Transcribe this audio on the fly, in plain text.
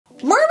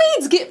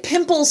get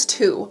pimples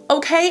too,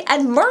 okay?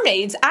 And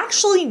mermaids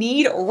actually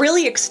need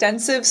really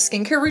extensive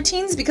skincare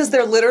routines because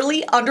they're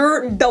literally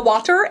under the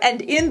water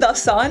and in the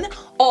sun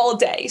all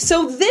day.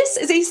 So this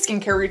is a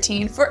skincare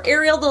routine for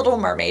Ariel the Little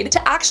Mermaid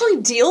to actually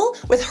deal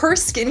with her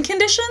skin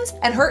conditions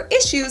and her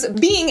issues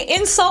being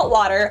in salt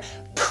water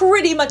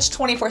pretty much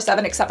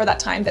 24/7, except for that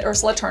time that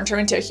Ursula turned her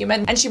into a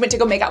human and she went to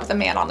go make out with a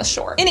man on the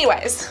shore.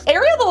 Anyways,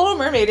 Ariel the Little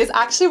Mermaid is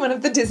actually one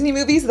of the Disney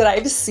movies that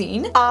I've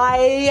seen.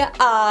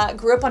 I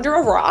grew up under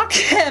a rock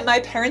and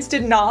my parents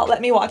did not let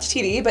me watch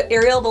TV, but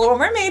Ariel the Little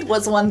Mermaid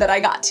was one that I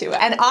got to.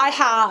 And I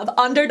have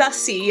Under the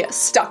Sea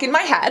stuck in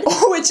my head,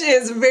 which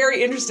is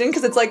very interesting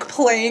because it's like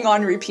playing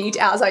on repeat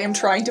as I am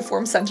trying to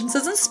form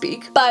sentences and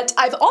speak. But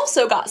I've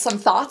also got some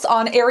thoughts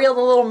on Ariel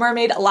the Little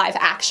Mermaid live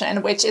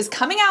action, which is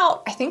coming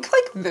out, I think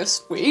like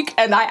this week,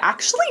 and I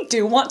actually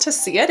do want to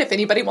see it if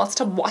anybody wants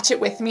to watch it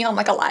with me on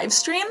like a live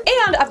stream.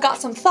 And I've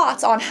got some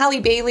thoughts on Halle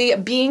Bailey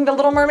being the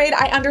Little Mermaid.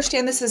 I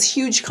understand this is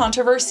huge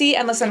controversy,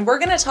 and listen, we're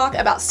gonna talk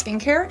about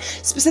skincare,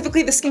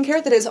 specifically the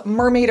skincare that is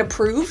mermaid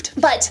approved,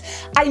 but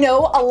I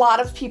know a lot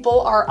of people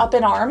are up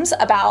in arms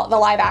about the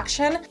live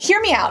action.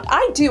 Hear me out,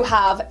 I do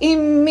have a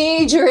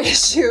major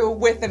issue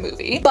with the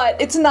movie, but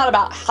it's not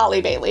about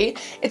Halle Bailey,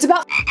 it's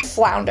about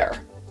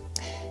Flounder.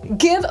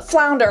 Give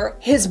Flounder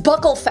his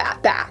buccal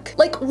fat back.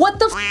 Like, what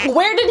the f?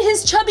 Where did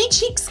his chubby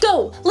cheeks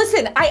go?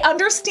 Listen, I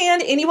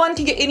understand anyone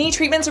can get any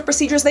treatments or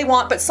procedures they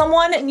want, but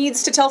someone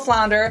needs to tell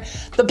Flounder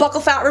the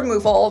buccal fat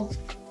removal,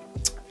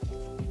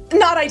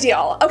 not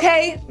ideal,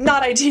 okay?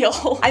 Not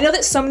ideal. I know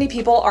that so many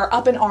people are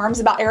up in arms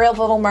about Ariel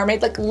the Little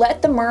Mermaid. Like,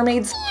 let the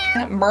mermaids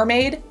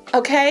mermaid,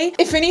 okay?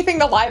 If anything,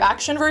 the live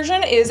action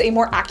version is a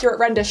more accurate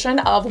rendition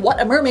of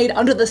what a mermaid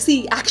under the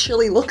sea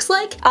actually looks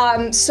like.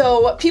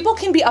 So people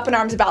can be up in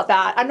arms about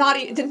that. I'm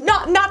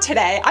not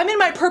today. I'm in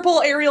my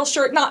purple Ariel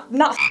shirt,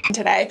 not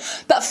today.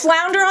 But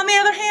Flounder, on the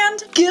other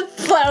hand, give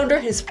Flounder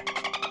his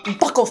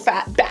buccal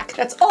fat back.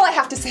 That's all I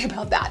have to say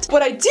about that.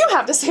 What I do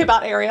have to say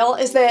about Ariel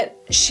is that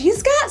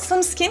she's got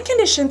some skin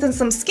conditions and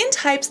some skin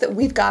types that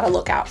we've got to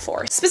look out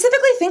for.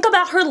 Specifically, think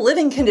about her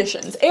living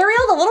conditions.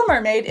 Ariel the Little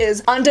Mermaid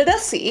is under the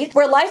sea,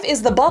 where life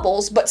is the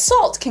bubbles, but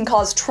salt can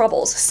cause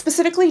troubles,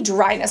 specifically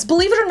dryness.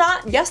 Believe it or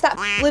not, yes, that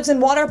lives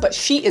in water, but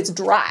she is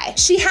dry.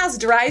 She has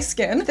dry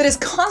skin that is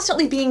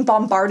constantly being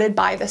bombarded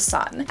by the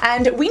sun.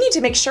 And we need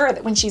to make sure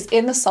that when she's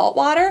in the salt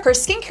water, her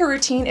skincare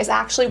routine is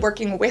actually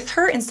working with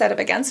her instead of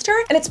against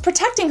her, and it's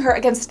protecting her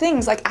against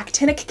things like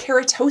actinic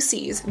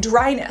keratoses,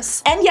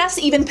 dryness, and yes,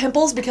 even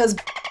pimples, because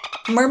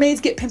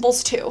mermaids get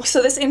pimples too.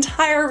 So this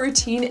entire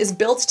routine is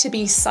built to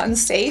be sun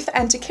safe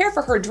and to care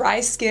for her dry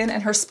skin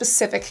and her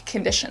specific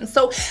conditions.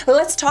 So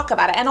let's talk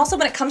about it. And also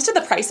when it comes to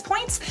the price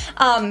points,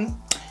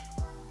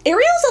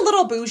 Ariel's a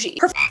little bougie.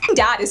 Her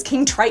dad is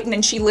King Triton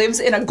and she lives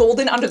in a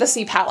golden under the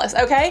sea palace,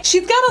 okay?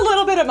 She's got a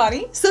little bit of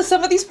money, so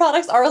some of these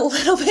products are a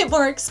little bit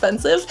more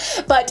expensive,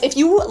 but if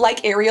you,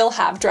 like Ariel,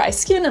 have dry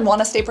skin and want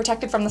to stay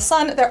protected from the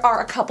sun, there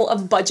are a couple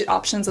of budget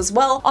options as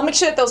well. I'll make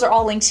sure that those are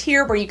all linked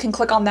here where you can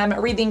click on them,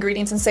 read the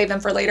ingredients, and save them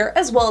for later,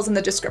 as well as in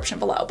the description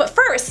below. But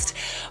first,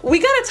 we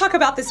gotta talk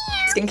about this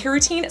skincare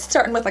routine,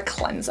 starting with a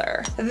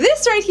cleanser.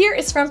 This right here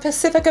is from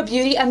Pacifica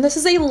Beauty, and this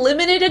is a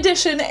limited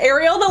edition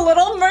Ariel the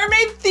Little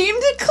Mermaid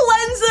themed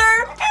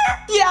cleanser.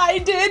 Yeah, I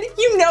did.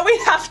 You know we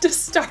have to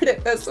start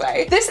it this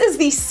way. This is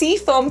the Sea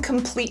Foam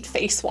Complete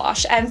Face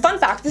Wash. And fun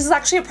fact, this is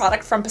actually a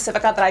product from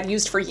Pacifica that I've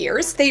used for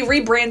years. They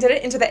rebranded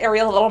it into the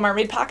Ariel the Little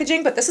Mermaid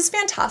packaging, but this is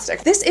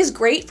fantastic. This is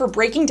great for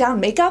breaking down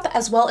makeup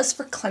as well as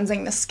for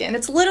cleansing the skin.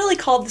 It's literally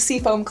called the Sea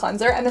Foam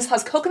Cleanser, and this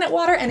has coconut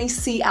water and a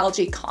sea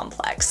algae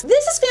complex.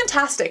 This is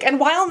fantastic. And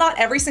while not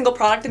every single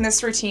product in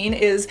this routine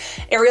is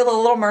Ariel the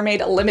Little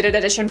Mermaid limited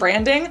edition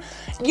branding,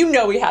 you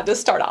know we had to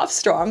start off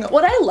strong.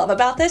 What I love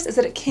about this is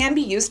that it can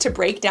be used to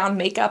break down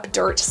makeup,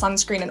 dirt,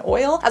 sunscreen, and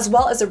oil, as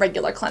well as a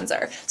regular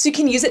cleanser. So you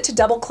can use it to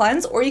double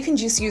cleanse, or you can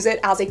just use it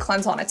as a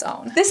cleanse on its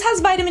own. This has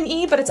vitamin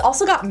E, but it's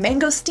also got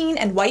mangosteen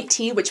and white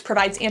tea, which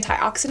provides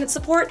antioxidant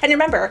support. And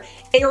remember,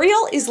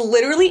 Ariel is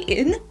literally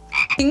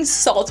in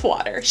salt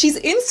water. She's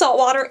in salt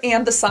water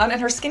and the sun,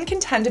 and her skin can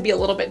tend to be a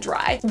little bit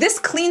dry. This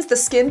cleans the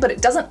skin, but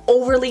it doesn't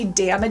overly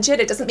damage it.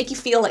 It doesn't make you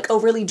feel like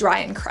overly dry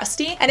and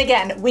crusty. And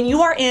again, when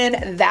you are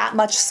in that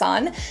much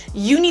sun,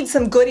 you need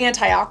some good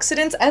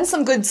antioxidants and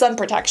some good sun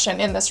protection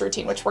in this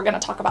routine, which we're gonna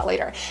talk about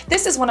later.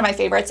 This is one of my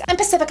favorites. And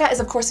Pacifica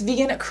is of course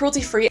vegan,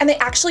 cruelty-free, and they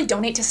actually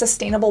donate to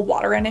sustainable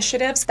water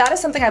initiatives. That is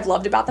something I've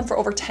loved about them for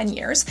over 10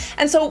 years.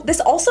 And so this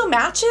also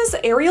matches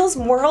Ariel's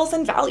morals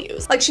and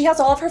values. Like, she has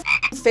all of her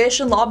fish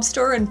and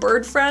lobster and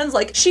bird friends.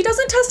 Like, she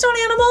doesn't test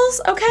on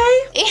animals,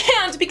 okay?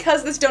 And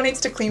because this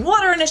donates to clean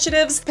water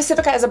initiatives,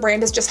 Pacifica as a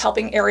brand is just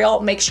helping Ariel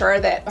make sure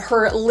that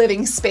her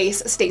living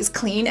space stays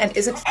clean and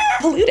isn't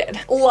polluted.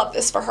 Love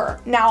this for her.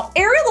 Now,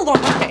 Ariel the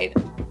Little Mermaid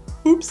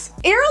Oops.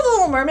 Ariel the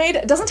Little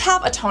Mermaid doesn't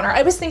have a toner.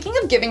 I was thinking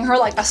of giving her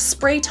like a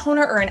spray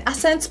toner or an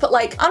essence, but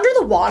like under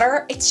the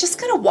water, it's just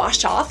gonna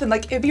wash off and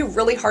like it'd be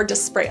really hard to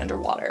spray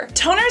underwater.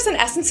 Toners and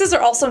essences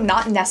are also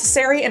not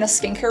necessary in a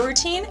skincare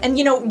routine. And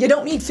you know, you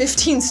don't need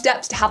 15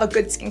 steps to have a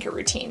good skincare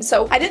routine.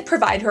 So I didn't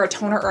provide her a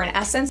toner or an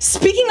essence.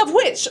 Speaking of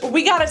which,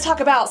 we gotta talk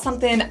about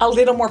something a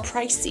little more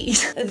pricey.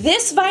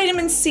 This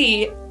vitamin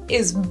C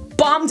is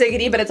bomb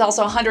diggity, but it's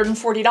also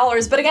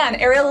 $140. But again,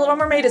 Ariel the Little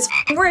Mermaid is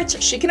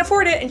rich, she can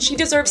afford it, and she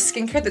deserves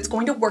skincare that's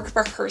going to work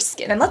for her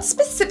skin. And let's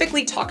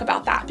specifically talk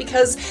about that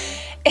because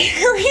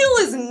Ariel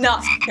is not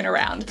f***ing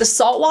around. The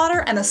salt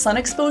water and the sun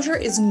exposure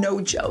is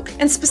no joke.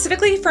 And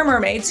specifically for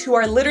mermaids who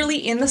are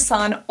literally in the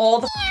sun all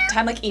the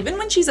time, like even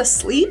when she's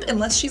asleep,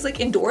 unless she's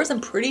like indoors,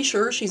 I'm pretty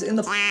sure she's in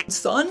the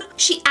sun,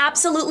 she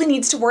absolutely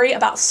needs to worry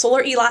about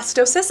solar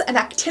elastosis and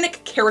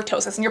actinic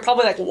keratosis. And you're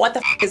probably like, what the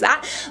f is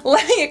that?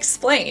 Let me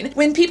explain.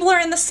 When people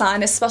are in the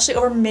sun, especially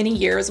over many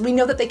years, we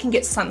know that they can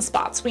get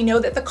sunspots. We know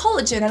that the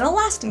collagen and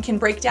elastin can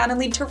break down and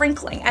lead to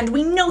wrinkling. And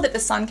we know that the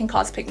sun can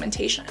cause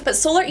pigmentation. But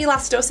solar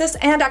elastosis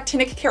and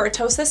actinic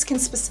keratosis can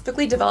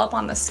specifically develop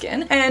on the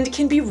skin and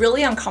can be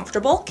really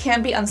uncomfortable,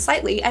 can be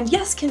unsightly, and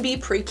yes, can be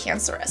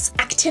precancerous.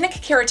 Actinic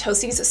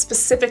keratoses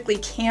specifically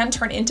can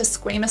turn into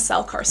squamous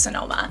cell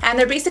carcinoma. And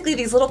they're basically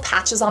these little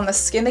patches on the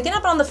skin. They can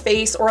happen on the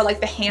face or like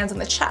the hands and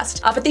the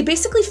chest, but they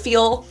basically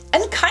feel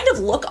and kind of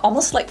look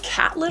almost like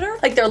cat litter,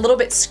 like they're a little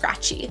bit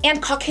scratchy.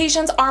 And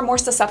Caucasians are more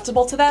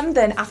susceptible to them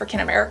than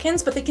African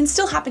Americans, but they can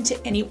still happen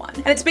to anyone.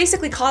 And it's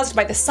basically caused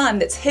by the sun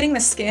that's hitting the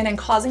skin and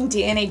causing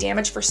DNA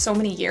damage for so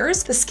many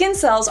years. The skin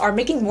cells are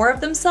making more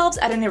of themselves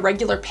at an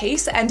irregular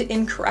pace and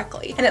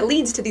incorrectly, and it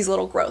leads to these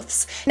little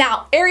growths.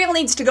 Now, Ariel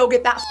needs to go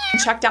get that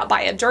checked out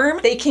by a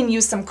derm. They can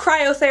use some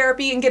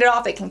cryotherapy and get it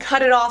off. They can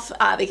cut it off.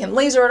 They can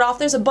laser it off.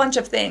 There's a bunch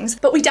of things,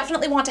 but we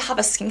definitely want to have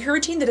a skincare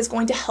routine that is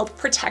going to help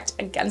protect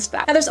against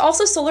that. Now, there's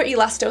also solar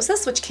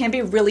elastosis, which can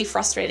be really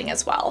frustrating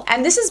as well.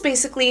 And this is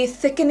basically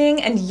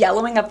thickening and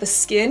yellowing of the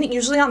skin,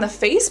 usually on the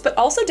face, but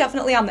also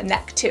definitely on the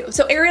neck too.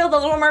 So Ariel the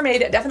Little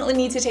Mermaid definitely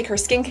needs to take her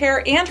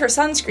skincare and her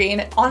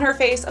sunscreen on her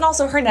face and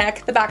also her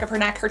neck, the back of her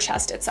neck, her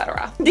chest,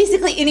 etc.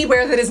 Basically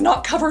anywhere that is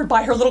not covered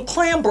by her little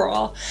clam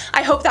bra.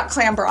 I hope that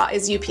clam bra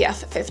is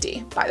UPF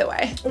 50, by the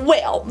way.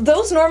 Well,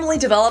 those normally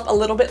develop a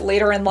little bit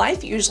later in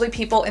life. Usually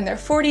people in their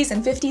 40s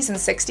and 50s and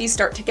 60s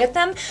start to get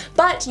them,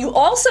 but you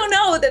also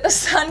know that the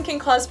sun can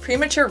cause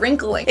premature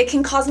wrinkling. It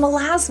can cause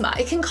melasma.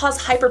 It can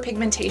cause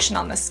hyperpigmentation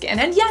on the skin,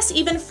 and yes,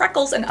 even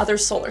freckles and other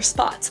solar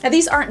spots. Now,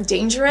 these aren't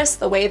dangerous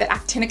the way that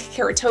actinic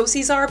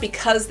keratoses are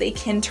because they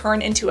can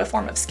turn into a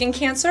form of skin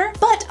cancer,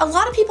 but a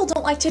lot of people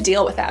don't like to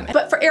deal with them.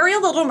 But for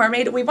Ariel the Little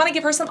Mermaid, we want to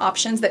give her some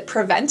options that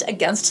prevent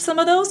against some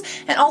of those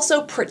and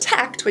also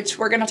protect, which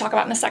we're going to talk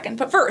about in a second.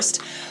 But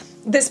first,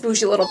 this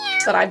bougie little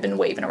that I've been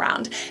waving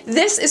around.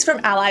 This is from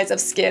Allies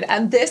of Skin,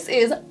 and this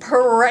is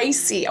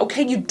pricey.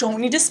 Okay, you don't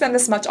need to spend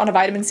this much on a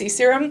vitamin C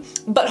serum,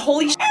 but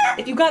holy shit,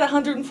 if you got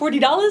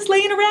 $140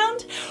 laying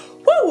around,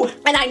 woo!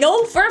 And I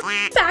know for a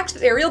fact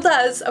that Ariel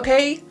does,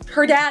 okay?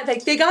 Her dad,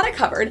 they got it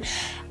covered.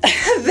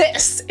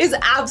 This is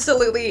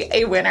absolutely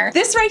a winner.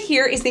 This right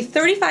here is the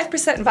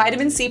 35%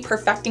 vitamin C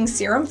perfecting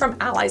serum from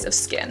Allies of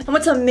Skin. And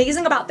what's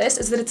amazing about this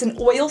is that it's an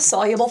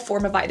oil-soluble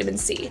form of vitamin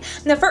C.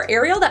 Now for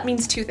Ariel, that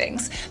means two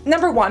things.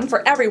 Number one,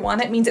 for everyone,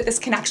 it means that this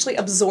can actually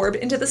absorb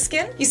into the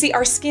skin. You see,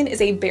 our skin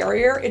is a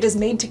barrier. It is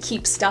made to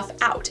keep stuff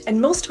out.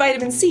 And most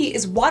vitamin C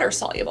is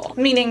water-soluble,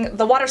 meaning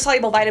the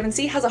water-soluble vitamin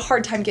C has a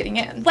hard time getting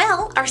in.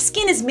 Well, our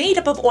skin is made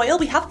up of oil.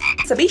 We have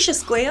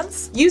sebaceous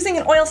glands. Using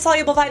an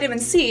oil-soluble vitamin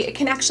C, it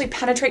can actually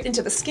penetrate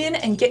into the skin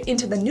and get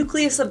into the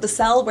nucleus of the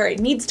cell where it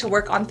needs to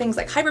work on things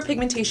like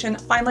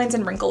hyperpigmentation, fine lines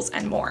and wrinkles,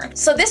 and more.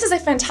 So this is a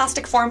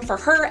fantastic form for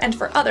her and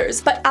for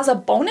others, but as a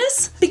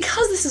bonus,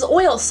 because this is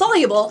oil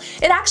soluble,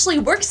 it actually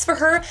works for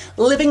her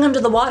living under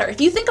the water.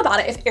 If you think about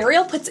it, if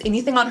Ariel puts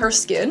anything on her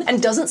skin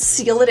and doesn't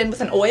seal it in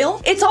with an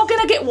oil, it's all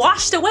gonna get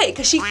washed away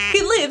because she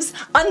lives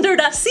under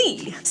the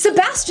sea.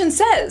 Sebastian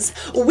says,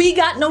 "We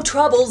got no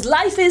troubles,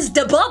 life is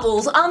the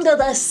bubbles under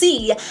the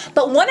sea."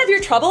 But one of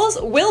your troubles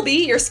will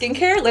be your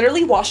skincare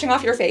literally washing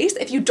off your face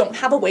if you don't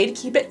have a way to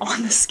keep it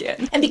on the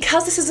skin. And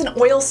because this is an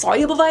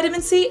oil-soluble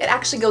vitamin C, it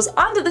actually goes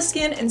onto the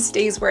skin and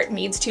stays where it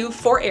needs to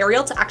for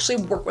Ariel to actually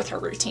work with her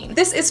routine.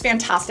 This is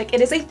fantastic. It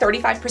is a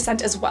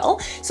 35% as well,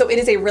 so it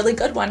is a really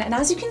good one. And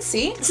as you can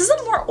see, this is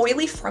a more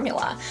oily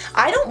formula.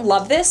 I don't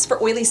love this for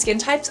oily skin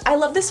types. I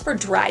love this for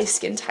dry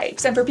skin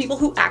types and for people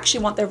who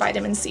actually want their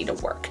vitamin C to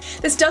work.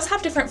 This does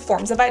have different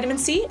forms of vitamin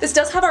C. This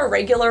does have our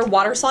regular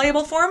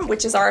water-soluble form,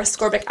 which is our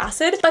ascorbic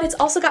acid, but it's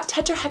also got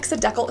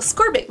tetrahexadecyl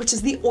ascorbate, which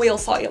is the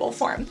oil-soluble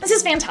form. This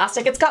is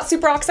fantastic. It's got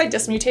superoxide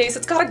dismutase,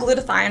 it's got a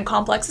glutathione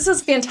complex. This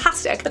is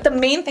fantastic. But the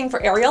main thing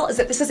for Ariel is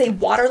that this is a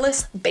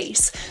waterless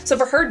base. So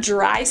for her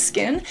dry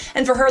skin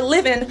and for her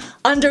living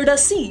under the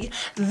sea,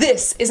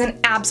 this is an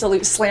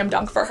absolute slam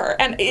dunk for her.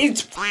 And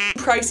it's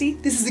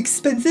pricey. This is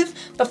expensive,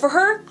 but for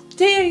her,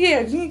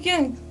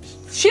 yeah.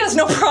 She has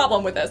no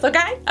problem with this,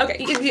 okay? Okay,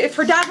 if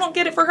her dad won't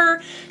get it for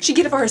her, she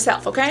get it for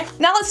herself, okay?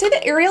 Now let's say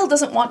that Ariel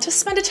doesn't want to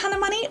spend a ton of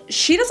money.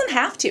 She doesn't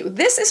have to.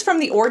 This is from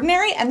The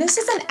Ordinary, and this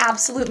is an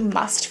absolute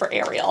must for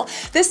Ariel.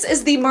 This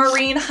is the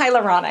Marine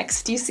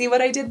Hyaluronics. Do you see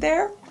what I did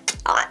there?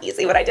 You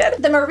see what I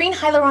did? The Marine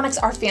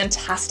Hyaluronics are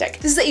fantastic.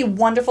 This is a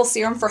wonderful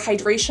serum for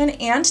hydration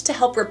and to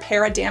help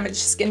repair a damaged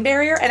skin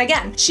barrier. And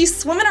again, she's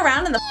swimming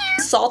around in the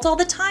salt all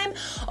the time.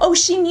 Oh,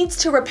 she needs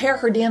to repair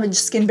her damaged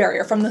skin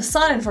barrier from the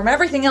sun and from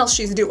everything else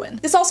she's doing.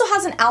 This also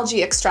has an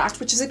algae extract,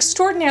 which is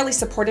extraordinarily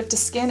supportive to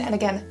skin and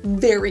again,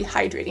 very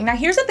hydrating. Now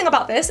here's the thing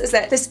about this is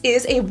that this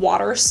is a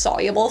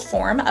water-soluble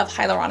form of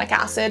hyaluronic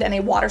acid and a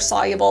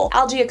water-soluble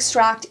algae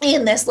extract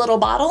in this little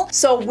bottle.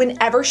 So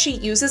whenever she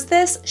uses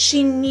this,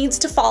 she needs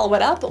to follow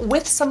it up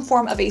with some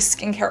form of a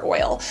skincare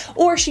oil,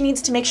 or she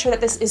needs to make sure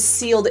that this is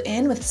sealed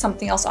in with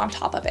something else on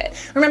top of it.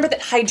 Remember that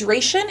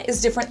hydration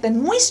is different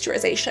than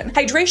moisturization.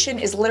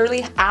 Hydration is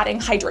literally adding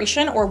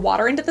hydration or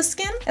water into the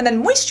skin, and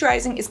then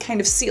moisturizing is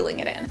kind of sealing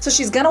it in. So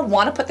she's gonna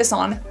wanna put this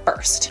on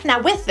first. Now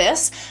with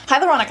this,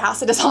 hyaluronic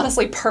acid is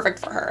honestly perfect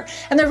for her.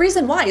 And the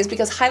reason why is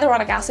because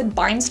hyaluronic acid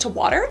binds to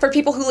water. For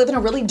people who live in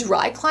a really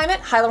dry climate,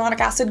 hyaluronic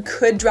acid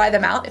could dry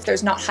them out if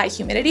there's not high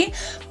humidity.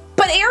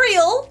 But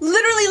Ariel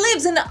literally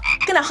lives in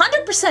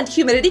 100%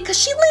 humidity because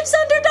she lives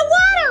under the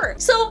water.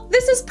 So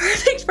this is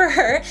perfect for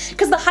her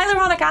because the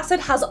hyaluronic acid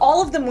has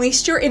all of the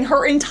moisture in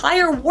her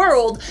entire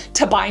world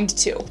to bind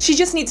to. She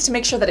just needs to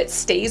make sure that it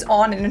stays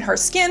on and in her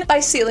skin by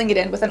sealing it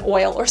in with an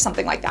oil or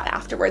something like that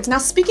afterwards. Now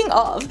speaking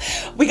of,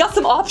 we got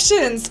some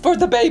options for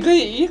the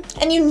baby.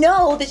 And you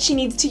know that she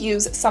needs to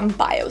use some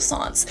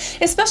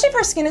Biossance, especially if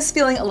her skin is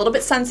feeling a little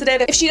bit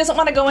sensitive. If she doesn't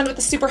want to go in with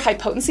the super high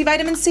potency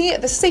vitamin C,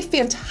 this is a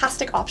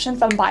fantastic option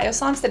from Biossance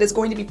that is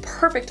going to be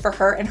perfect for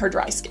her and her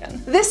dry skin.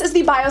 This is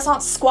the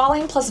Biossance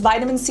Squalane plus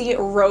Vitamin C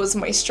Rose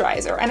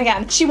Moisturizer. And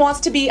again, she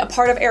wants to be a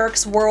part of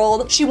Eric's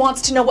world. She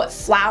wants to know what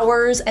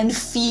flowers and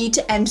feet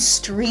and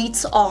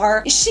streets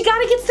are. She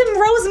gotta get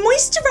some rose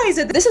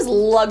moisturizer. This is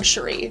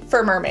luxury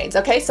for mermaids,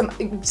 okay?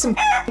 Some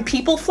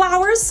people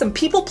flowers, some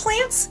people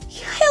plants.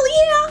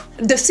 Hell yeah!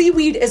 The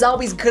seaweed is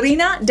always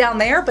greener down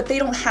there, but they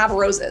don't have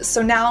roses.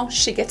 So now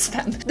she gets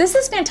them. This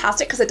is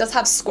fantastic because it does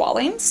have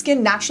squalane.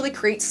 Skin naturally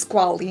creates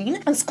squalene,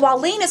 and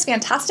squalene is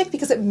fantastic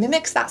because it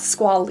mimics that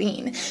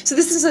squalene. So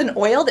this is an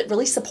oil that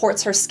really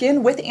supports her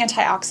skin with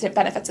antioxidant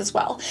benefits as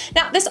well.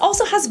 Now this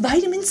also has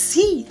vitamin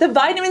C. The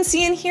vitamin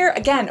C in here,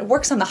 again,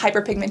 works on the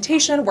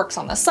hyperpigmentation, works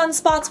on the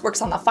sunspots,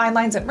 works on the fine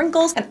lines and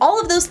wrinkles, and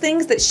all of those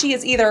things that she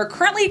is either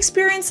currently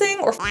experiencing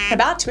or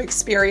about to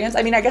experience.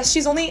 I mean, I guess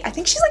she's only, I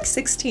think she's like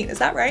 16, is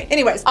that right?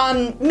 Anyways,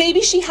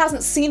 maybe she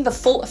hasn't seen the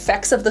full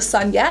effects of the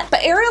sun yet,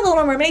 but Ariel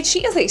Little Mermaid,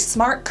 she is a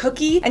smart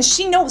cookie and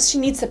she knows she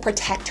needs to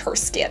protect her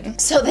skin.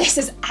 So this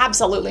is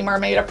absolutely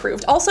mermaid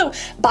approved. Also,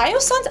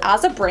 Biossance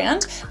as a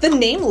brand, the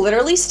name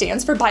literally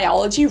stands for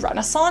Biology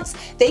Renaissance.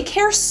 They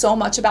care so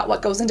much about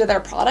what goes into their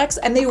products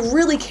and they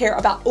really care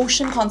about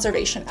ocean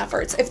conservation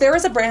efforts. If there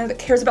is a brand that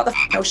cares about the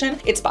ocean,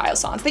 it's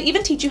Biossance. They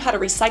even teach you how to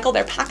recycle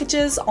their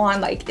packages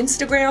on like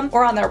Instagram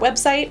or on their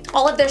website.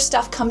 All of their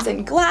stuff comes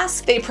in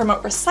glass, they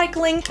promote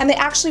recycling, and they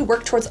actually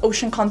work towards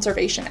ocean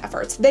conservation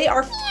efforts. They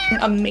are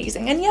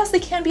amazing. And yes, they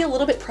can be a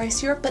little bit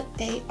pricier, but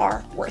they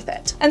are worth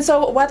it. And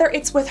so whether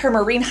it's with her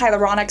Marine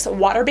Hyaluronics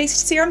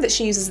water-based serum that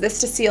she uses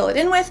this to seal it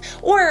in with,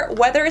 or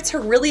whether it's her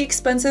really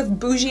expensive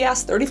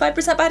bougie-ass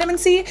 35% vitamin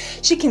C,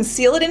 she can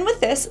seal it in with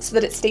this so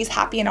that it stays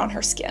happy and on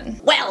her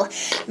skin. Well,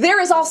 there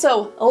is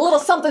also a little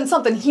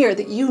something here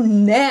that you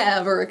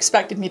never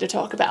expected me to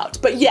talk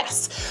about. But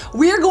yes,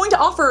 we are going to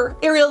offer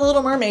Ariel the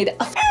Little Mermaid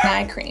a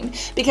eye cream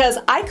because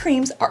eye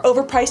creams are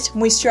overpriced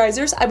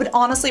moisturizers. I would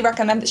honestly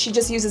recommend that she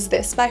just uses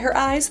this by her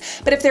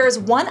eyes. But if there is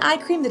one eye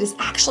cream that is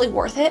actually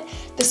worth it,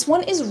 this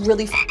one is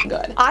really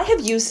good. I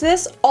have used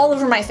this all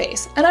over my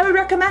face, and I would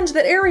recommend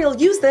that Ariel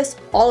use this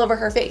all over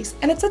her face.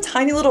 And it's a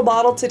tiny little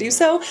bottle to do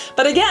so,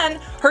 but again,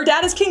 her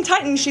dad is King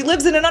Titan, she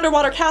lives in an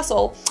underwater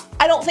castle.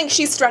 I don't think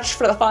she's stretched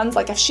for the funds.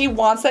 Like if she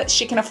wants it,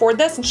 she can afford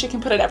this and she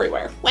can put it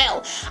everywhere.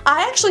 Well,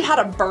 I actually had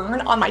a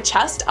burn on my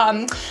chest.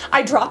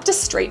 I dropped a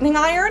straightening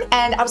iron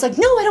and I was like,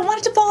 no, I don't want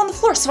it to fall on the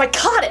floor. So I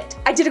caught it.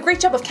 I did a great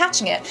job of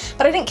catching it,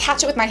 but I didn't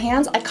catch it with my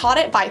hands. I caught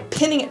it by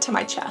pinning it to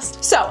my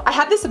chest. So I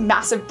had this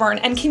massive burn,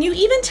 and can you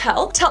even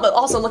tell,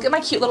 also look at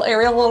my cute little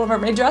Ariel Little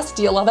Mermaid dress.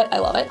 Do you love it? I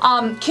love it.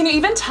 Can you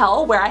even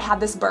tell where I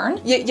had this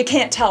burn? You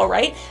can't tell,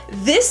 right?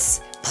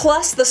 This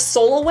plus the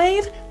Solar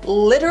Wave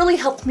literally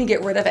helped me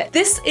get rid of it.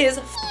 This is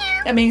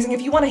amazing.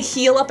 If you want to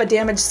heal up a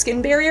damaged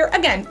skin barrier,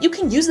 again, you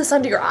can use this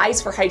under your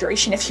eyes for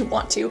hydration if you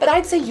want to, but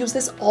I'd say use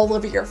this all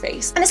over your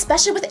face. And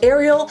especially with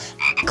Ariel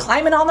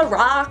climbing on the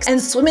rocks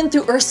and swimming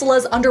through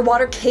Ursula's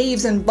underwater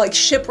caves and like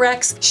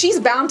shipwrecks, she's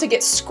bound to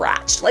get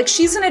scratched. Like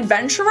she's an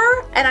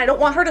adventurer and I don't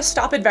want her to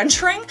stop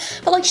adventuring,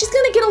 but like she's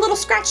gonna get a little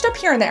scratched up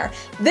here and there.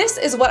 This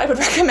is what I would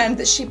recommend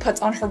that she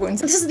puts on her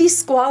wounds. This is the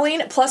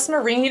Squalane plus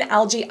Marine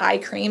Algae Eye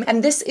Cream,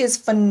 and this is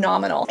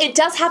phenomenal. It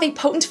does have a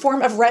potent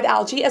form of red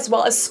algae as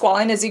well as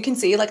squalane, as you can can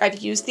see, like I've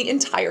used the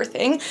entire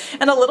thing,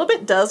 and a little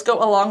bit does go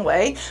a long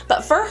way.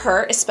 But for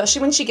her,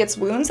 especially when she gets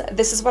wounds,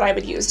 this is what I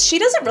would use. She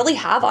doesn't really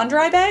have under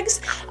eye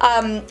bags.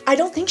 I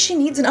don't think she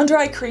needs an under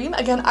eye cream.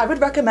 Again, I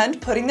would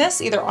recommend putting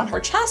this either on her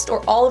chest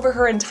or all over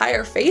her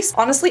entire face.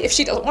 Honestly, if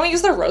she doesn't want to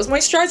use the rose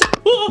moisturizer,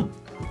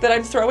 that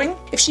I'm throwing.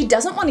 If she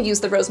doesn't want to use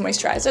the rose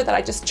moisturizer that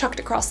I just chucked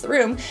across the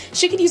room,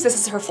 she could use this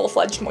as her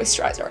full-fledged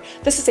moisturizer.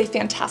 This is a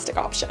fantastic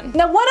option.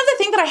 Now, one other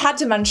thing that I had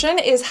to mention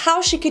is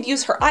how she could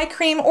use her eye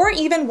cream or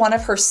even one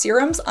of her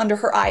serums under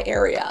her eye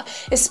area.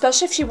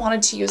 Especially if she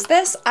wanted to use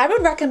this, I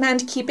would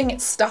recommend keeping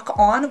it stuck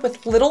on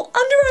with little under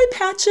eye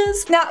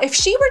patches. Now, if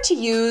she were to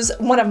use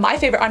one of my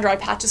favorite under eye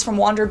patches from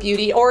Wander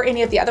Beauty or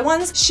any of the other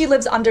ones, she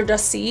lives under the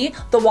sea.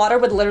 The water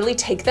would literally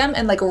take them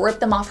and like rip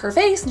them off her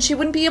face and she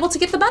wouldn't be able to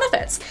get the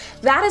benefits.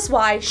 That is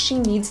why she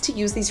needs to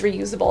use these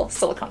reusable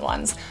silicone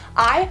ones.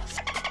 I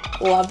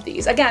love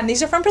these. Again,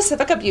 these are from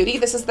Pacifica Beauty.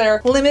 This is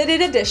their limited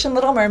edition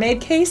Little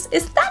Mermaid case.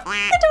 Is that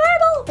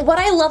adorable? What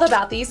I love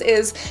about these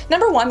is,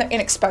 number one, they're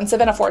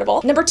inexpensive and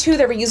affordable. Number two,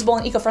 they're reusable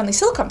and eco-friendly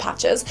silicone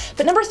patches.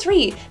 But number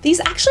three, these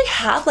actually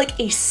have like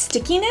a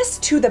stickiness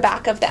to the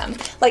back of them.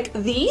 Like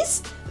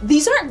these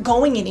aren't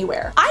going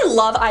anywhere. I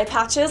love eye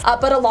patches,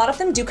 but a lot of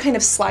them do kind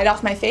of slide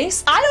off my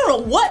face. I don't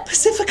know what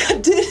Pacifica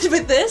did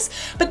with this,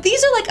 but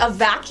these are like a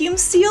vacuum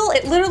seal.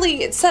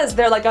 It says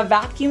they're like a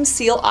vacuum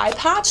seal eye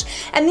patch,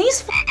 and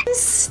these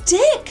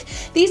stick.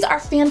 These are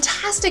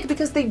fantastic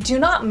because they do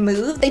not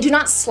move, they do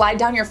not slide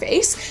down your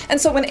face,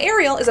 and so when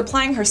Ariel is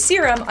applying her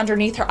serum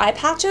underneath her eye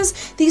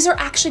patches, these are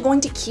actually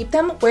going to keep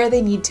them where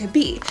they need to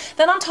be.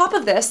 Then on top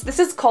of this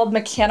is called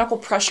mechanical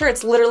pressure.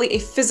 It's literally a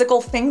physical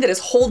thing that is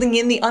holding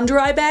in the under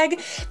eye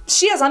bag.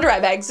 She has under eye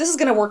bags. This is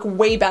gonna work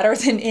way better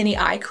than any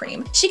eye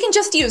cream. She can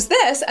just use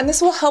this, and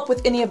this will help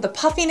with any of the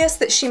puffiness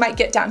that she might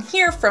get down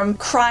here from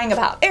crying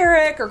about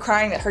Eric or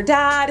crying that her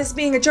dad is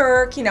being a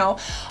jerk, you know,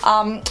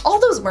 all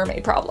those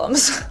mermaid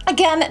problems.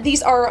 Again,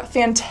 these are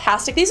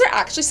fantastic. These are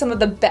actually some of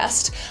the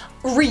best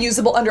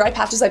reusable under eye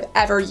patches I've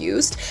ever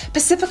used.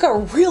 Pacifica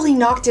really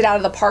knocked it out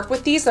of the park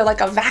with these. They're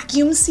like a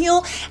vacuum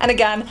seal. And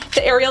again,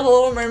 the Ariel, the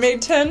Little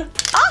Mermaid tin.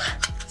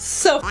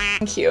 So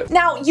cute.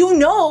 Now, you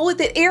know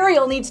that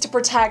Ariel needs to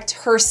protect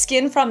her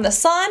skin from the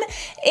sun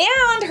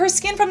and her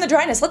skin from the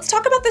dryness. Let's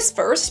talk about this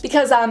first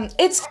because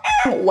it's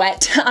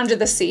wet under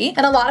the sea.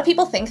 And a lot of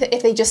people think that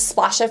if they just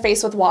splash their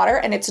face with water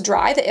and it's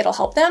dry, that it'll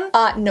help them.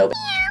 No.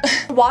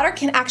 Water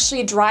can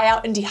actually dry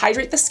out and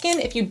dehydrate the skin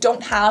if you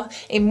don't have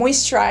a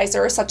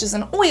moisturizer such as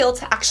an oil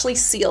to actually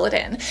seal it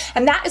in.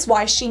 And that is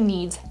why she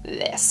needs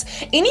this.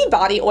 Any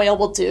body oil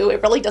will do.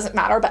 It really doesn't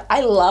matter, but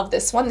I love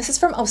this one. This is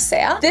from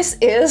Osea. This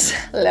is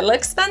a little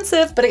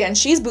expensive, but again,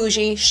 she's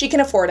bougie, she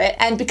can afford it.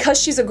 And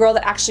because she's a girl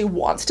that actually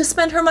wants to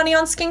spend her money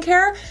on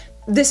skincare,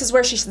 this is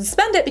where she should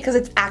spend it because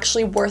it's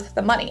actually worth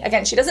the money.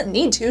 Again, she doesn't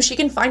need to. She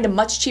can find a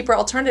much cheaper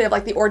alternative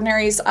like the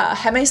Ordinary's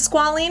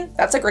Hemisqualene.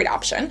 That's a great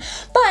option.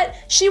 But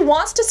she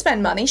wants to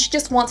spend money. She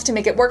just wants to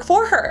make it work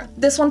for her.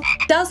 This one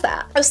does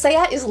that.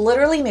 Osea is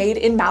literally made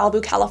in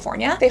Malibu,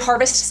 California. They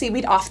harvest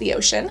seaweed off the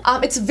ocean.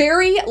 It's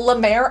very La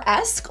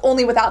Mer-esque,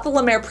 only without the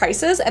La Mer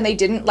prices, and they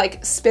didn't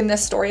like spin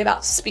this story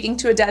about speaking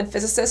to a dead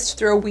physicist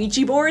through a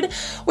Ouija board,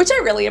 which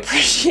I really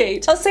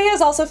appreciate. Osea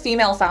is also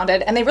female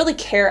founded, and they really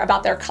care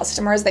about their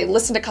customers. They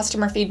listen to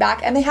customer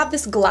feedback, and they have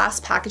this glass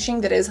packaging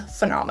that is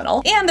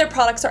phenomenal, and their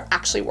products are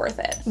actually worth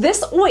it.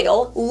 This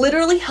oil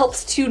literally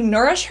helps to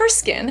nourish her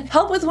skin,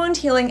 help with wound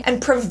healing,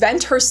 and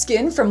prevent her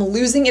skin from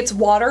losing its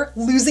water,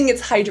 losing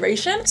its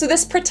hydration. So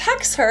this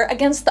protects her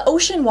against the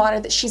ocean water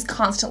that she's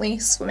constantly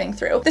swimming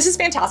through. This is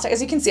fantastic.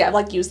 As you can see, I've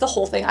like used the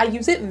whole thing. I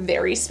use it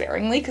very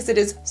sparingly because it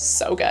is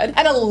so good.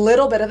 And a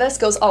little bit of this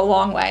goes a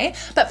long way,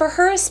 but for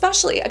her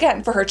especially,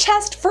 again, for her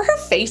chest, for her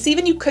face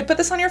even, you could put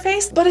this on your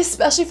face, but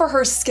especially for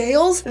her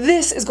scales,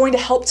 this is going to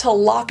help to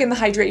lock in the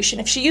hydration.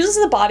 If she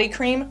uses a body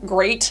cream,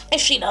 great. If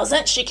she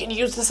doesn't, she can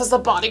use this as a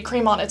body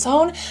cream on its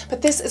own,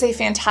 but this is a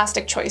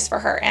fantastic choice for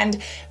her.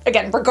 And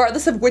again,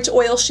 regardless of which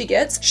oil she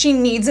gets, she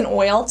needs an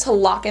oil to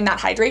lock in that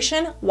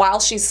hydration while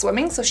she's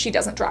swimming so she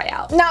doesn't dry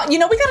out. Now, you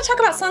know, we gotta talk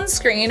about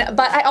sunscreen,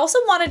 but I also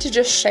wanted to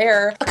just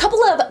share a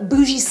couple of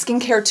bougie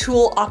skincare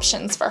tool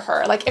options for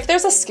her. Like if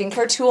there's a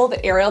skincare tool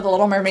that Ariel, the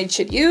Little Mermaid,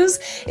 should use,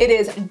 it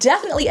is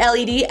definitely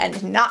LED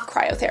and not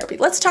cryotherapy.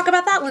 Let's talk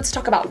about that. Let's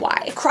talk about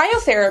why.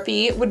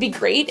 Cryotherapy would be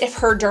great if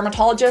her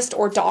dermatologist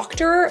or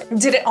doctor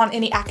did it on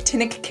any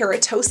actinic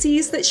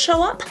keratoses that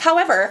show up.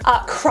 However,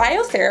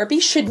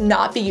 cryotherapy should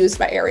not be used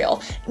by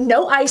Ariel.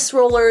 No ice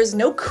rollers,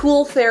 no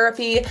cool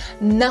therapy,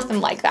 nothing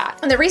like that.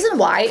 And the reason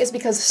why is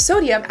because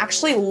sodium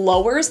actually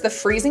lowers the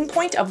freezing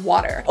point of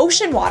water.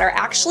 Ocean water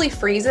actually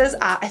freezes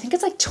at, I think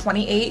it's like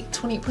 28.4,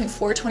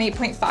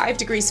 28.5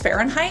 degrees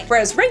Fahrenheit,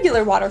 whereas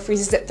regular water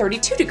freezes at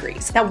 32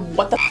 degrees. Now,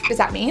 what the f does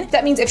that mean?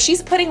 That means if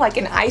she's putting like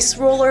an ice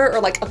roller or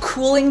like a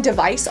cool cooling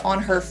device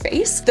on her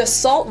face, the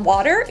salt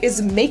water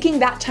is making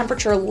that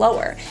temperature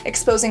lower,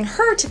 exposing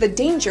her to the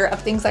danger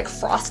of things like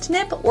frost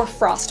nip or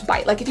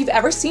frostbite. Like if you've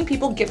ever seen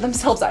people give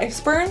themselves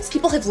ice burns,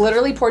 people have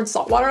literally poured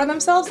salt water on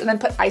themselves and then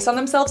put ice on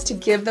themselves to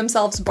give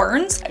themselves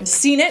burns. I've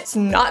seen it, it's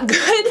not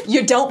good.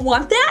 You don't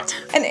want that.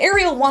 And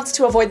Ariel wants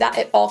to avoid that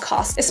at all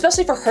costs,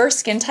 especially for her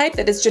skin type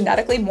that is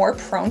genetically more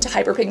prone to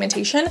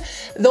hyperpigmentation.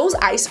 Those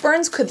ice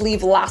burns could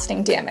leave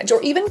lasting damage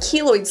or even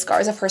keloid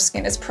scars if her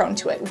skin is prone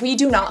to it. We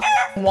do not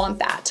want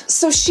that.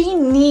 So she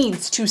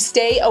needs to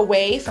stay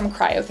away from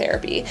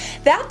cryotherapy.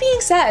 That being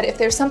said, if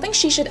there's something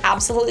she should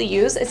absolutely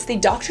use, it's the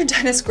Dr.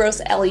 Dennis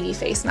Gross LED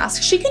face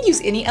mask. She could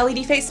use any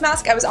LED face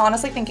mask. I was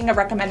honestly thinking of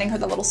recommending her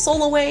the little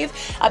Solar Wave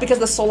because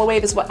the Solar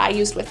Wave is what I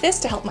used with this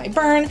to help my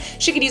burn.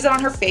 She could use it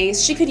on her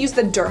face. She could use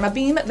the Derma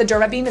Beam. The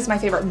Derma Beam is my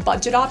favorite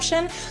budget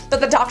option, but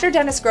the Dr.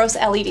 Dennis Gross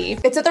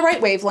LED, it's at the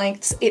right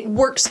wavelengths. It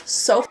works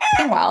so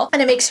well,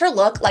 and it makes her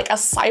look like a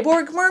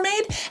cyborg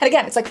mermaid. And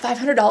again, it's like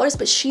 $500,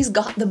 but she's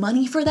got the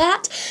money for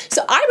that.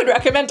 So I would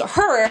recommend to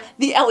her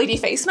the LED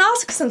face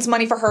mask since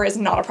money for her is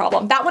not a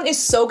problem. That one is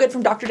so good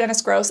from Dr.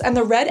 Dennis Gross, and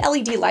the red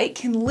LED light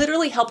can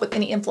literally help with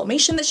any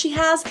inflammation that she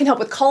has, can help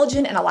with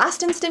collagen and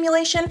elastin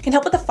stimulation, can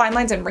help with the fine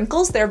lines and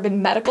wrinkles. There have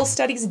been medical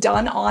studies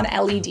done on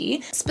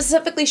LED,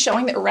 specifically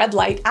showing that red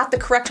light at the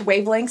correct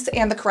wavelengths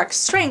and the correct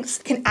strengths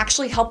can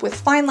actually help with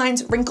fine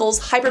lines, wrinkles,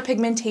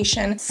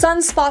 hyperpigmentation,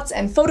 sunspots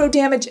and photo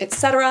damage,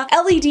 etc.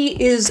 LED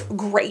is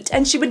great,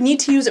 and she would need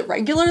to use it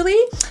regularly,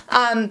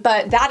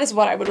 but that is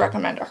what I would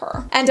recommend to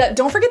her. And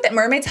don't forget that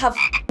mermaids have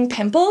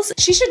pimples.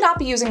 She should not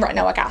be using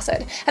retinoic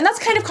acid. And that's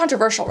kind of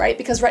controversial, right?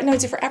 Because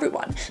retinoids are for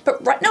everyone,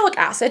 but retinoic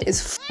acid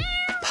is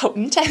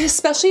potent, and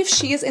especially if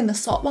she is in the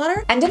salt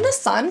water and in the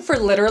sun for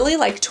literally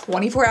like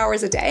 24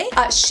 hours a day,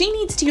 she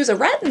needs to use a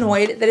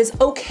retinoid that is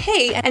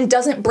okay and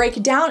doesn't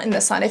break down in the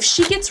sun. If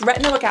she gets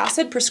retinoic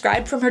acid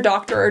prescribed from her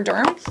doctor or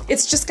derm,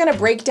 it's just gonna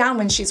break down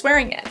when she's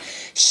wearing it.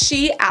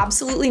 She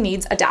absolutely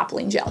needs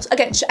Adapalene gel.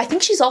 Again, I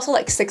think she's also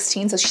like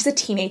 16, so she's a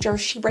teenager,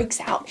 she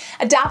breaks out.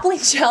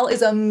 Adapalene gel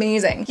is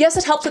amazing. Yes,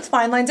 it helps with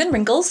fine lines and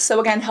wrinkles,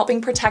 so again,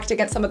 helping protect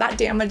against some of that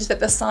damage that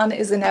the sun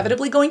is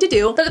inevitably going to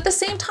do, but at the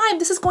same time,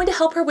 this is going to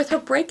help her with her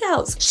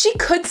breakouts. She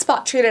could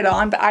spot treat it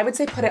on, but I would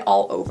say put it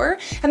all over,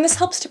 and this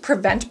helps to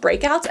prevent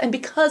breakouts, and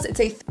because it's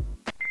a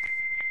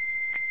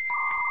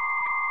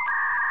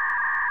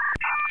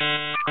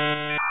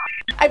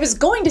I was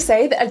going to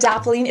say that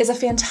Adapalene is a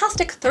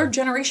fantastic third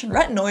generation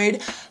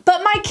retinoid,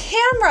 but my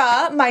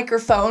camera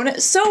microphone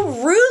so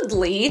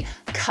rudely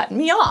cut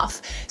me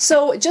off.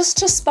 So just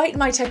to spite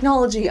my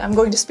technology, I'm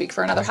going to speak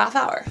for another half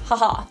hour.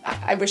 Haha,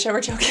 I wish I were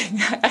joking.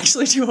 I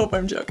actually do hope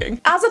I'm joking.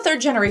 As a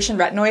third generation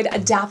retinoid,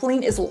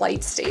 Adapalene is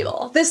light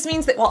stable. This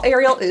means that while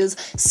Ariel is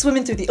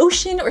swimming through the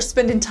ocean or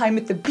spending time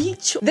at the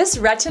beach, this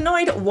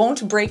retinoid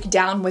won't break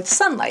down with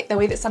sunlight the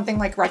way that something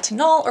like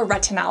retinol or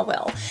retinol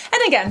will.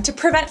 And again, to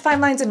prevent fine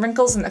lines and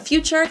wrinkles in the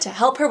future, to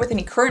help her with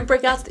any current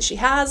breakouts that she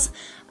has,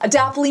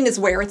 Adapalene is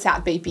where it's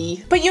at,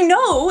 baby. But you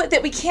know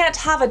that we can't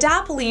have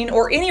Adapalene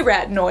or any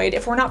retinoid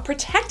if we're not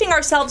protecting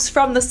ourselves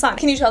from the sun.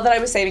 Can you tell that I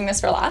was saving this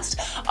for last?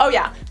 Oh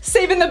yeah,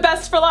 saving the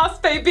best for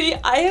last, baby.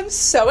 I am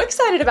so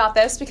excited about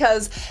this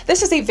because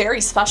this is a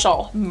very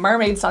special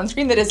mermaid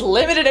sunscreen that is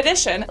limited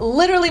edition,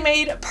 literally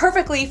made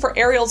perfectly for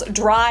Ariel's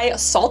dry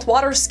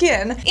saltwater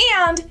skin,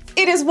 and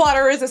it is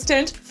water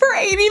resistant for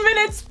 80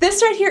 minutes.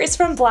 This right here is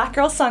from Black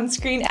Girl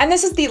Sunscreen, and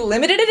this is the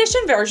limited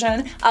edition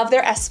version of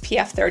their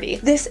SPF 30.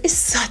 This is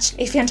such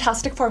a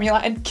fantastic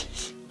formula, and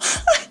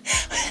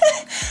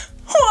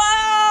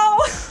wow,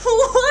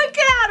 look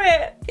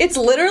at it. It's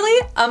literally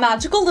a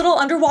magical little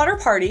underwater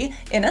party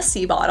in a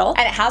sea bottle,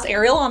 and it has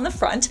Ariel on the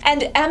front.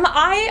 And am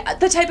I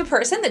the type of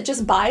person that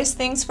just buys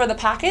things for the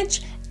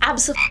package?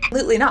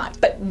 Absolutely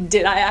not. But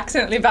did I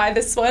accidentally buy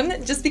this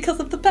one just because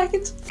of the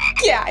package?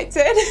 Yeah, I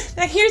did.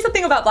 Now here's the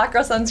thing about Black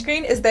Girl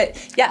Sunscreen is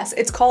that, yes,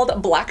 it's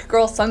called Black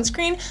Girl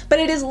Sunscreen, but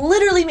it is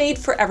literally made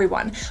for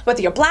everyone.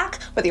 Whether you're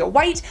black, whether you're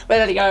white,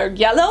 whether you're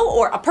yellow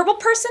or a purple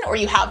person, or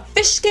you have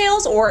fish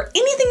scales or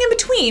anything in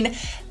between,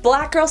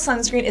 Black Girl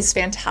Sunscreen is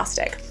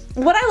fantastic.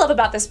 What I love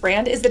about this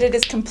brand is that it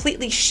is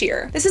completely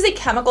sheer. This is a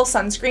chemical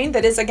sunscreen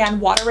that is, again,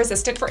 water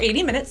resistant for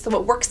 80 minutes, so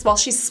it works while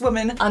she's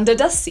swimming under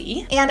the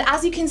sea. And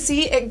as you can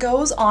see, it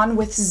goes on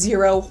with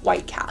zero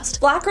white cast.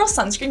 Black Girl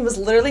Sunscreen was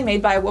literally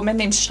made by a woman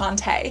named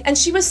Shantae, and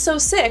she was so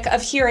sick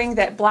of hearing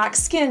that black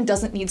skin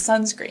doesn't need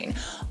sunscreen.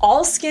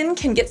 All skin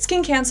can get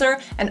skin cancer,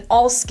 and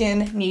all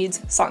skin needs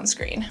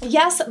sunscreen.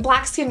 Yes,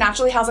 black skin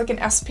naturally has like an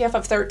SPF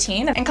of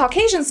 13, and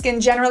Caucasian skin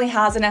generally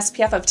has an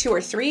SPF of 2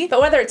 or 3, but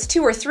whether it's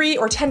 2 or 3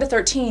 or 10 to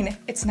 13,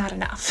 it's not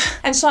enough.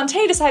 And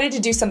Shantae decided to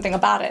do something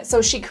about it,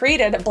 so she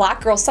created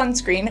Black Girl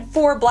Sunscreen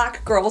for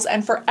black girls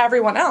and for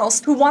everyone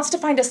else who wants to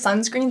find a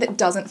sunscreen that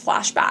doesn't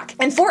flash back.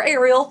 And for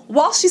Ariel,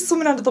 while she's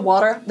swimming under the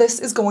water, this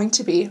is going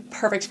to be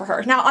perfect for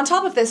her. Now, on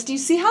top of this, do you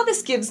see how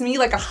this gives me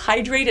like a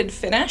hydrated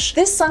finish?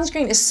 This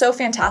sunscreen is so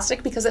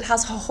fantastic because it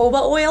has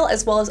jojoba oil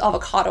as well as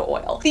avocado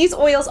oil. These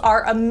oils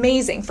are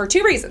amazing for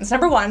 2 reasons.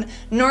 Number 1,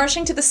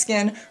 nourishing to the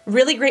skin,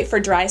 really great for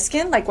dry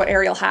skin like what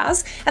Ariel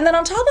has. And then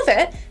on top of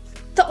it,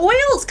 The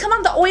oils, come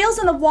on, the oils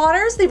and the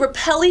waters, they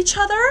repel each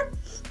other.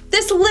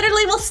 This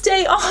literally will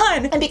stay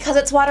on. And because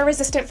it's water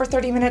resistant for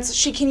 30 minutes,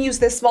 she can use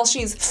this while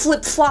she's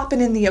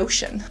flip-flopping in the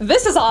ocean.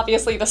 This is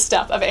obviously the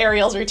step of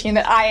Ariel's routine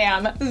that I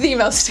am the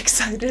most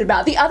excited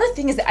about. The other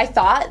thing is that I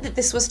thought that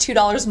this was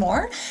 $2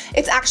 more.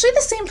 It's actually the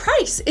same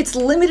price. It's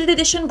limited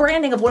edition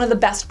branding of one of the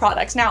best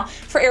products. Now,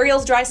 for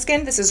Ariel's dry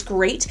skin, this is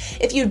great.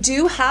 If you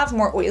do have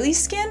more oily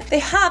skin, they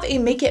have a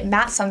Make It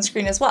Matte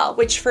sunscreen as well,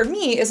 which for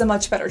me is a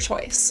much better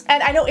choice.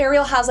 And I know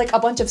Ariel has like a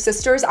bunch of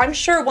sisters. I'm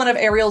sure one of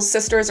Ariel's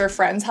sisters or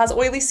friends has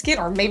oily skin,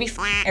 or maybe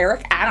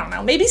Eric, I don't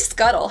know, maybe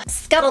Scuttle.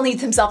 Scuttle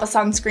needs himself a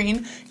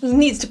sunscreen. He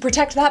needs to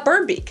protect that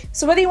bird beak.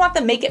 So whether you want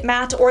the Make It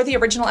Matte or the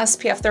original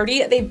SPF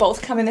 30, they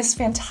both come in this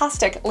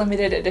fantastic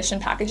limited edition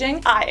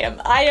packaging. I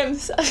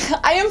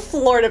am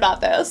floored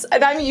about this,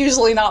 and I'm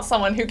usually not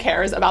someone who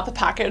cares about the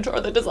package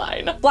or the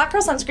design. Black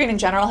Girl Sunscreen in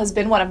general has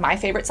been one of my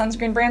favorite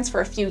sunscreen brands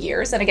for a few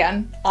years, and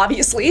again,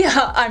 obviously,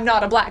 I'm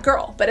not a black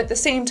girl, but at the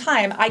same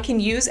time, I can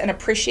use and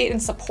appreciate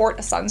and support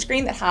a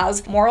sunscreen that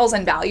has morals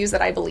and values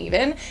that I believe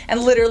in, and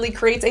literally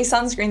creates a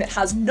sunscreen that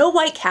has no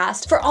white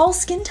cast for all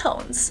skin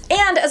tones.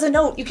 And as a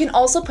note, you can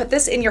also put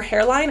this in your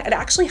hairline. I'd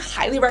actually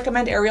highly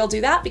recommend Ariel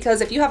do that,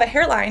 because if you have a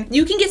hairline,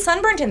 you can get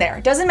sunburnt in there.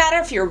 It doesn't matter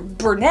if you're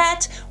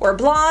brunette or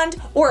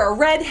blonde or a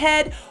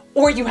redhead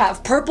or you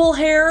have purple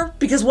hair,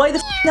 because why the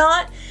f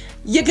not?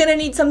 You're gonna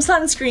need some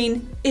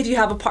sunscreen if you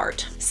have a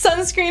part.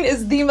 Sunscreen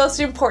is the most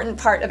important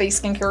part of a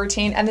skincare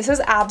routine, and this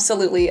is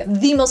absolutely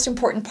the most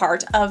important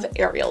part of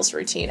Ariel's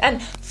routine.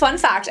 And fun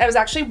fact, I was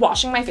actually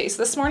washing my face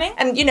this morning,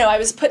 and you know, I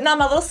was putting on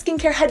my little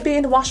skincare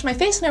headband to wash my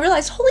face, and I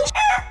realized, holy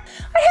shit,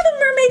 I have a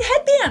mermaid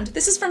headband.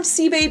 This is from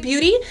SeaBae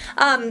Beauty.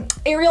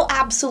 Ariel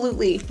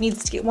absolutely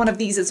needs to get one of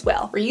these as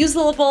well.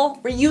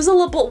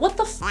 Reusable, what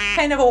the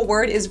kind of a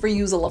word is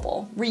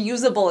reusable?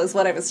 Reusable is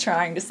what I was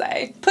trying to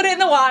say. Put it in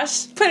the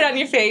wash, put it on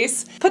your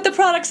face, put the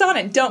products on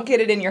and don't get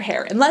it in your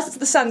hair. Unless it's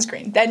the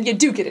sunscreen, then you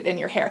do get it in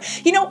your hair.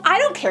 You know, I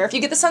don't care if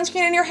you get the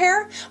sunscreen in your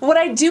hair. What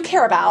I do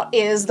care about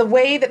is the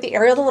way that the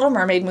Ariel the Little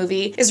Mermaid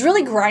movie is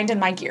really grinding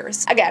my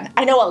gears. Again,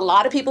 I know a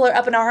lot of people are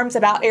up in arms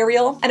about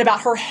Ariel and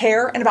about her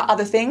hair and about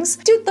other things.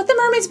 Dude, let the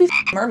mermaids be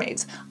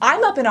mermaids.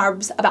 I'm up in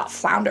arms about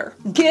Flounder.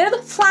 Give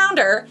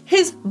Flounder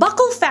his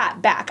buckle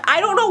fat back. I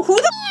don't know who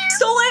the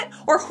stole it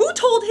or who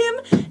told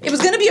him it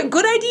was gonna be a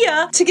good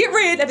idea to get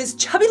rid of his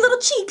chubby little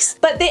cheeks,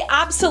 but they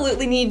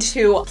absolutely need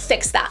to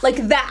fix that.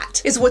 Like,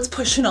 that is what's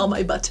pushing all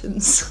my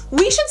buttons.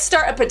 We should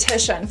start a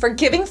petition for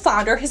giving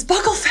Flounder his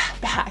buckle fat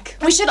back.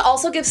 We should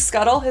also give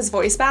Scuttle his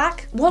voice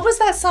back. What was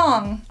that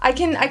song? I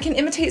can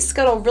imitate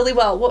Scuttle really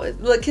well.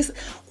 What, like his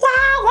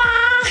wah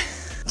wah.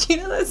 Do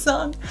you know that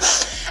song?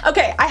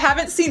 Okay, I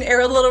haven't seen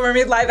Ariel the Little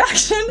Mermaid live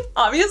action,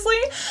 obviously,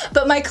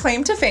 but my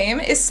claim to fame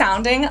is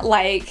sounding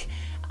like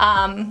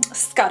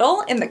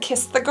Scuttle in the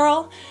Kiss the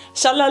Girl.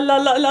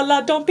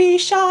 Sha-la-la-la-la-la, don't be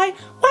shy. Wah,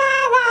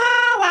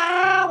 wah,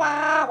 wah,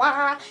 wah,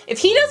 wah. If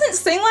he doesn't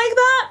sing like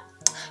that,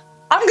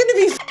 I'm gonna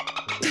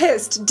be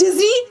pissed.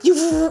 Disney,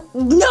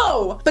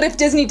 no! But if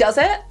Disney does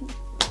it,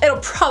 it'll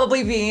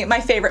probably be my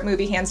favorite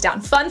movie, hands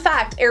down. Fun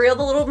fact, Ariel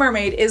the Little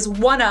Mermaid is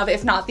one of,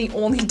 if not the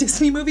only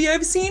Disney movie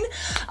I've seen.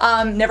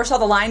 Never saw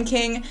The Lion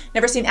King,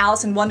 never seen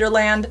Alice in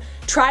Wonderland,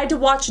 tried to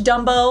watch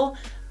Dumbo,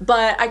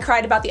 but I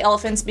cried about the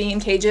elephants being in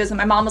cages and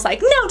my mom was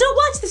like, no, don't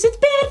watch this, it's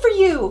bad for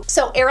you.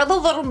 So Ariel the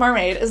Little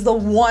Mermaid is the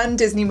one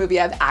Disney movie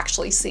I've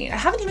actually seen. I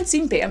haven't even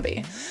seen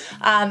Bambi.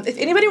 If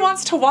anybody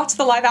wants to watch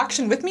the live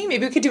action with me,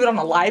 maybe we could do it on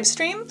a live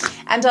stream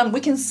and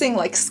we can sing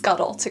like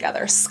Scuttle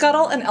together.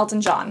 Scuttle and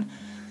Elton John.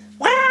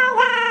 Wah,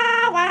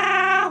 wah,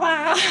 wah,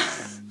 wah.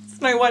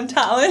 It's my one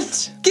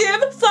talent.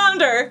 Give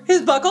Flounder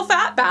his buckle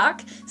fat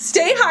back,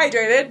 stay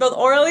hydrated both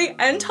orally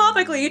and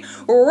topically,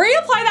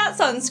 reapply that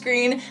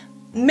sunscreen,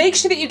 make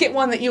sure that you get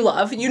one that you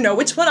love, you know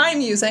which one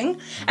I'm using,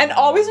 and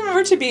always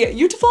remember to be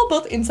beautiful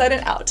both inside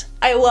and out.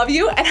 I love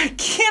you and I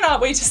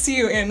cannot wait to see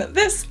you in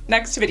this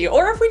next video,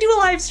 or if we do a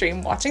live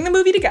stream watching the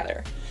movie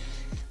together.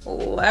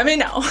 Let me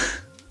know.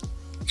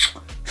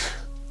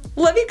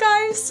 Love you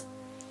guys.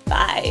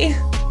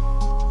 Bye.